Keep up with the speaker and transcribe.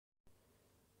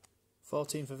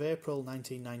14th of April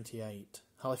 1998,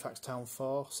 Halifax Town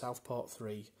 4, Southport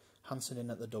 3, Hansen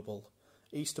in at the double.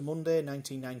 Easter Monday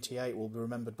 1998 will be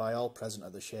remembered by all present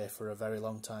at the Shay for a very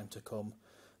long time to come.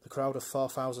 The crowd of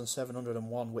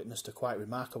 4,701 witnessed a quite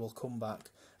remarkable comeback,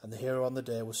 and the hero on the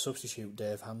day was substitute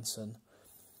Dave Hansen.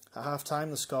 At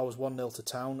half-time the score was 1-0 to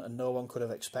Town, and no one could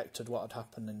have expected what had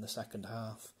happened in the second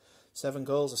half. 7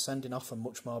 goals, a sending off and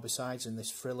much more besides in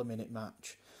this thriller-minute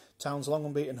match. Town's long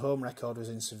unbeaten home record was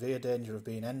in severe danger of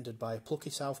being ended by a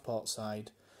plucky Southport side,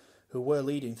 who were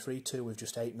leading 3-2 with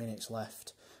just 8 minutes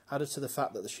left. Added to the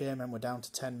fact that the Shaymen were down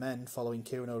to 10 men following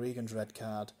Kieran O'Regan's red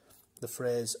card, the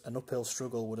phrase "an uphill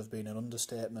struggle" would have been an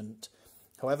understatement.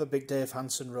 However, Big Dave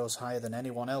Hansen rose higher than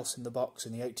anyone else in the box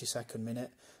in the 82nd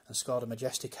minute and scored a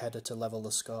majestic header to level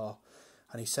the score,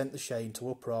 and he sent the Shay into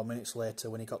uproar minutes later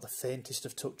when he got the faintest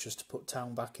of touches to put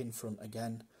Town back in front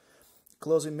again.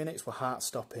 Closing minutes were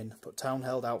heart-stopping, but Town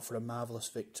held out for a marvellous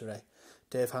victory.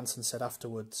 Dave Hansen said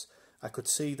afterwards, "I could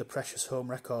see the precious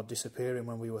home record disappearing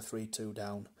when we were 3-2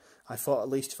 down. I thought at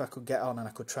least if I could get on and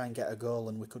I could try and get a goal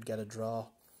and we could get a draw."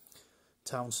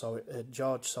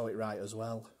 George saw it right as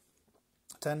well.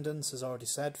 Attendance, as already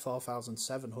said,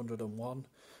 4,701.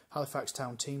 Halifax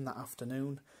Town team that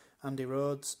afternoon: Andy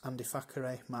Rhodes, Andy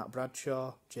Thackeray, Mark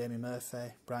Bradshaw, Jamie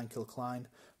Murphy, Brian Kilcline,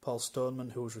 Paul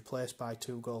Stoneman, who was replaced by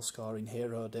 2-goal scoring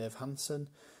hero Dave Hansen,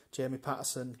 Jamie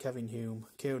Patterson, Kevin Hume,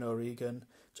 Kieran O'Regan,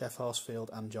 Jeff Horsfield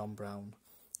and John Brown.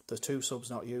 The 2 subs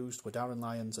not used were Darren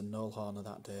Lyons and Noel Horner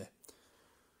that day.